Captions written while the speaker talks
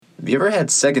Have you ever had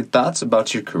second thoughts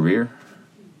about your career?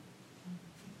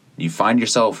 You find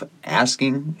yourself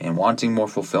asking and wanting more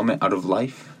fulfillment out of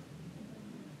life?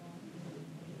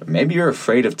 Or maybe you're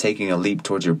afraid of taking a leap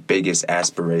towards your biggest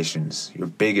aspirations, your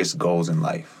biggest goals in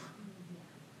life.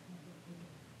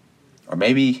 Or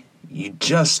maybe you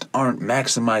just aren't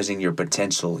maximizing your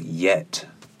potential yet.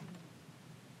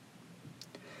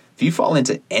 If you fall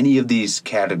into any of these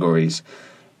categories,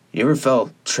 you ever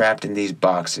felt trapped in these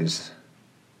boxes,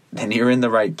 then you're in the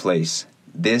right place.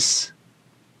 This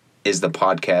is the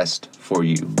podcast for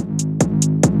you.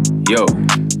 Yo,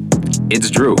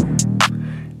 it's Drew.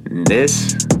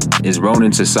 This is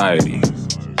Ronin Society.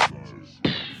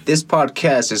 This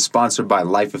podcast is sponsored by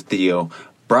Life of Theo,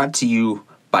 brought to you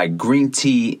by Green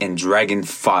Tea and Dragon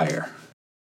Fire.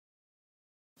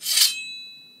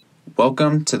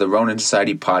 Welcome to the Ronin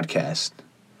Society podcast,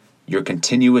 your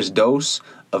continuous dose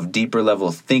of deeper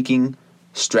level thinking,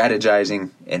 strategizing,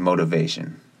 and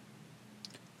motivation.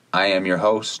 I am your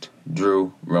host,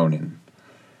 Drew Ronin.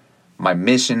 My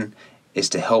mission is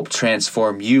to help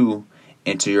transform you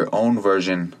into your own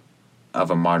version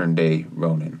of a modern day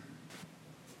Ronin.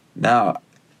 Now,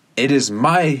 it is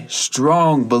my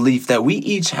strong belief that we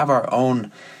each have our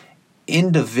own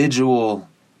individual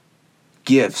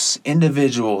gifts,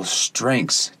 individual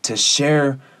strengths to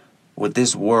share with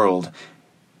this world.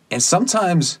 And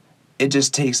sometimes it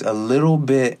just takes a little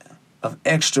bit of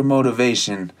extra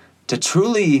motivation to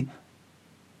truly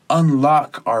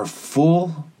unlock our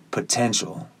full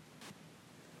potential.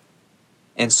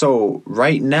 And so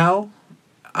right now,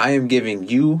 I am giving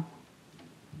you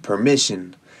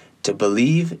permission to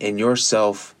believe in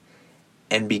yourself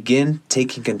and begin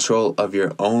taking control of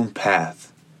your own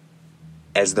path,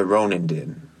 as the Ronin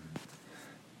did.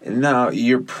 Now,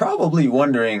 you're probably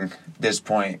wondering at this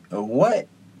point, what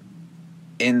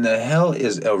in the hell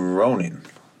is a Ronin?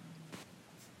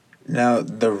 Now,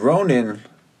 the Ronin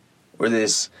were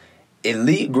this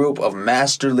elite group of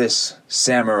masterless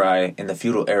samurai in the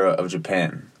feudal era of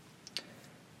Japan.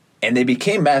 And they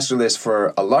became masterless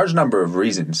for a large number of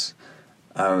reasons.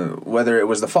 Whether it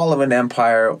was the fall of an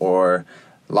empire or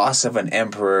loss of an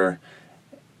emperor,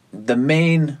 the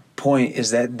main point is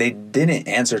that they didn't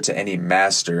answer to any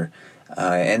master.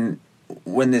 And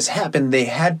when this happened, they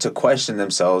had to question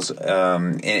themselves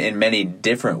in many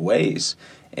different ways,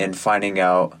 and finding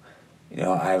out,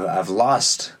 I've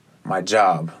lost my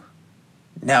job.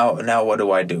 Now what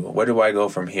do I do? Where do I go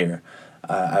from here?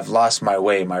 I've lost my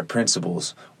way, my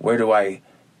principles. Where do I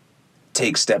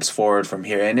take steps forward from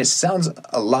here? And it sounds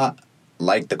a lot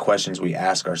like the questions we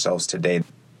ask ourselves today.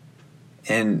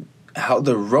 And how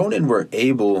the Ronin were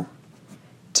able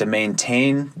to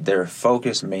maintain their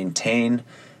focus, maintain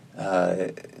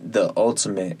the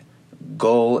ultimate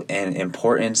goal and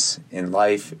importance in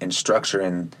life and structure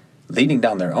and leading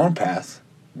down their own path,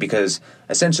 because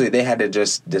essentially they had to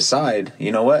just decide,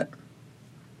 you know what?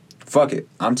 Fuck it.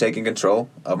 I'm taking control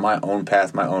of my own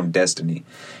path, my own destiny.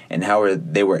 And how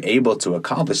they were able to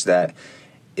accomplish that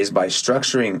is by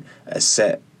structuring a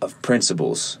set of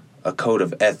principles, a code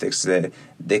of ethics that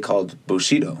they called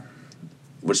bushido,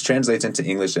 which translates into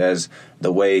English as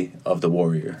the way of the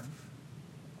warrior.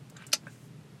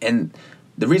 And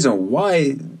the reason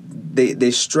why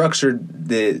they structured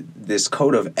this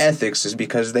code of ethics is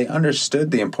because they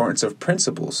understood the importance of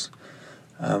principles.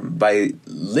 By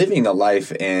living a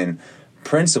life in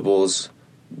principles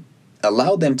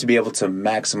allowed them to be able to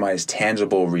maximize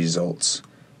tangible results.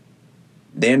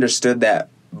 They understood that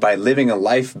by living a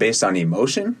life based on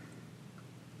emotion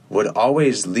would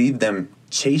always lead them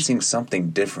chasing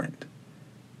something different.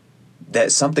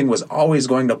 That something was always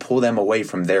going to pull them away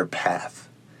from their path.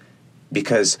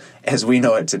 Because as we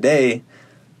know it today,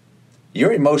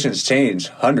 your emotions change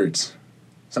hundreds,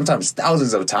 sometimes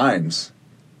thousands of times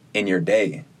in your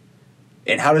day.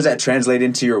 And how does that translate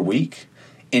into your week,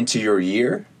 into your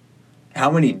year?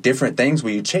 How many different things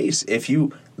will you chase if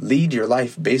you lead your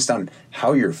life based on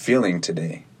how you're feeling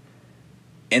today?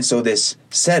 And so this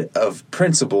set of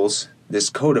principles, this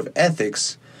code of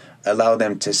ethics, allow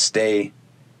them to stay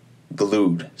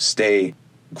glued, stay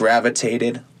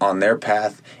gravitated on their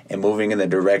path and moving in the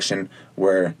direction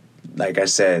where, like I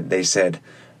said, they said,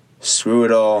 screw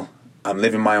it all, I'm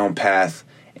living my own path,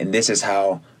 and this is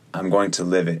how I'm going to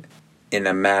live it, in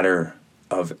a matter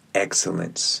of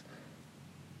excellence.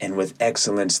 And with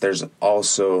excellence, there's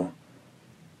also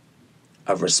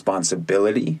a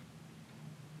responsibility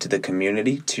to the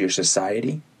community, to your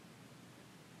society.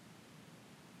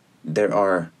 There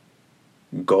are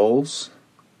goals,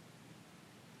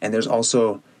 and there's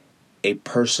also a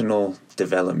personal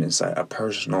development side, a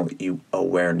personal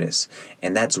awareness.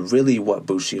 And that's really what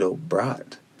Bushido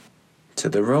brought to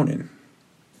the ronin.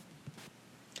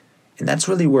 And that's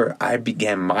really where I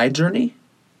began my journey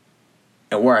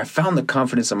and where I found the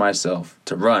confidence in myself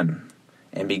to run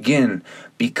and begin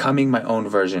becoming my own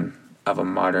version of a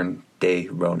modern day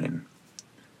ronin.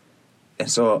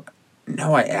 And so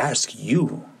now I ask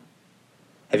you,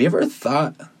 have you ever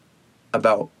thought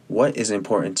about what is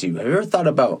important to you? Have you ever thought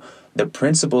about the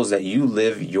principles that you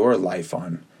live your life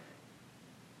on?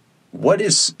 What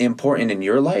is important in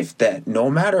your life that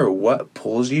no matter what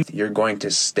pulls you, you're going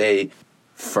to stay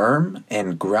firm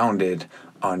and grounded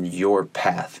on your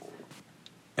path?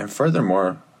 And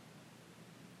furthermore,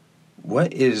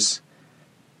 what is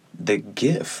the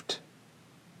gift,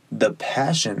 the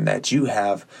passion that you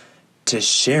have to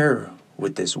share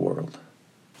with this world?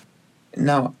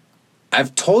 Now,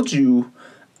 I've told you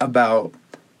about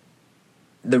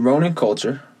the ronin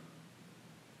culture,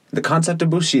 the concept of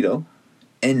bushido,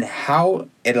 and how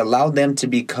it allowed them to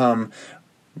become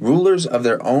rulers of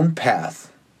their own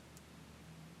path.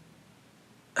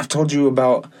 I've told you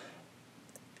about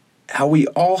how we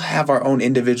all have our own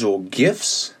individual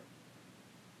gifts,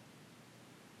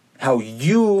 how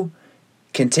you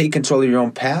can take control of your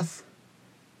own path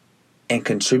and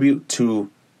contribute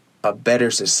to a better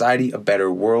society, a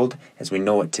better world as we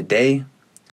know it today.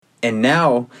 And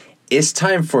now it's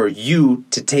time for you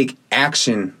to take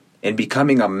action in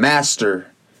becoming a master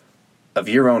of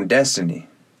your own destiny.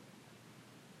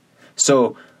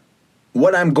 So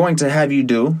what I'm going to have you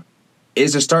do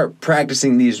is to start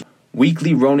practicing these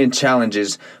weekly ronin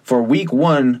challenges. For week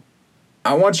 1,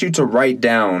 I want you to write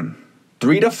down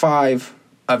 3 to 5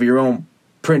 of your own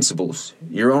principles,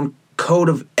 your own code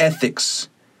of ethics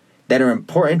that are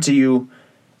important to you.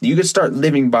 You can start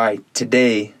living by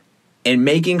today and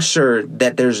making sure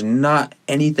that there's not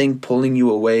anything pulling you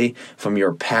away from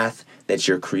your path that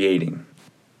you're creating.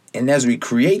 And as we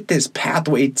create this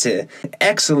pathway to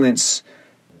excellence,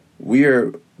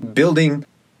 we're building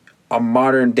a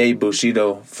modern day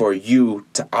bushido for you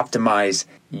to optimize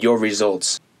your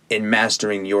results in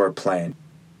mastering your plan.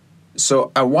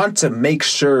 So I want to make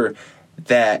sure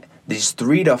that these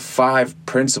 3 to 5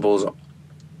 principles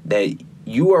that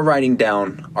you are writing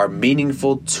down are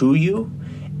meaningful to you,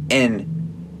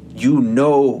 and you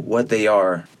know what they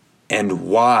are and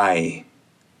why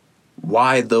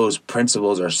those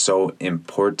principles are so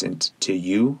important to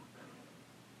you.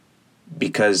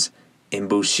 Because in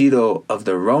bushido of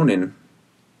the ronin,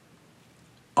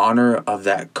 honor of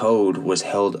that code was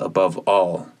held above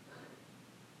all.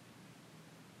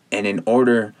 And in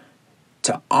order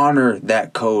to honor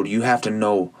that code, you have to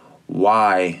know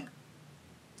why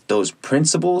those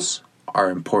principles are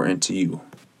important to you.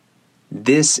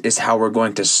 This is how we're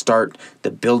going to start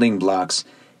the building blocks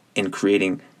in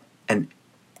creating an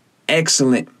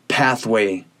excellent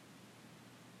pathway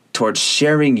towards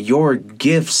sharing your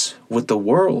gifts with the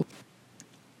world.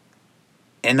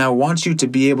 And I want you to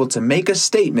be able to make a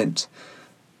statement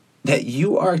that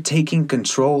you are taking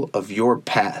control of your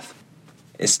path.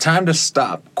 It's time to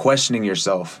stop questioning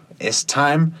yourself. It's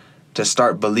time to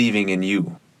start believing in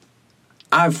you.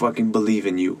 I fucking believe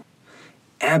in you.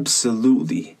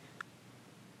 Absolutely.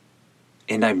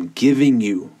 And I'm giving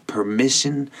you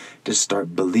permission to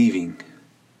start believing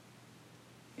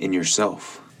in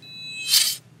yourself.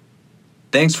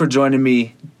 Thanks for joining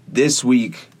me this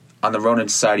week on the Ronin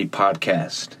Society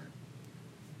podcast.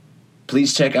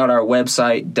 Please check out our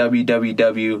website,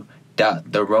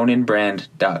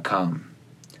 www.theroninbrand.com.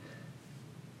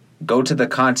 Go to the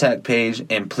contact page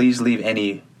and please leave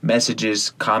any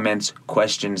messages, comments,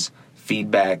 questions,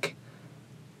 feedback,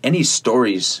 any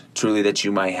stories truly that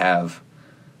you might have.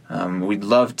 We'd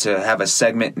love to have a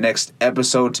segment next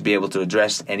episode to be able to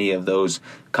address any of those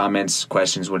comments,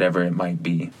 questions, whatever it might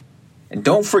be. And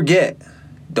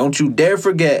don't you dare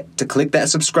forget to click that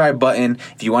subscribe button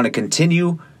if you want to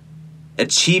continue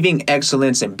achieving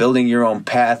excellence and building your own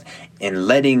path and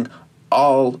letting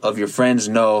all of your friends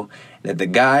know that the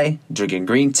guy drinking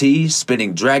green tea,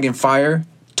 spitting dragon fire,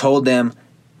 told them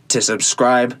to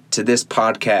subscribe to this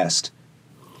podcast.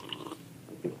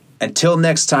 Until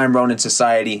next time, Ronin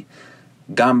Society,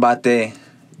 Gambate,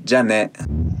 Janet.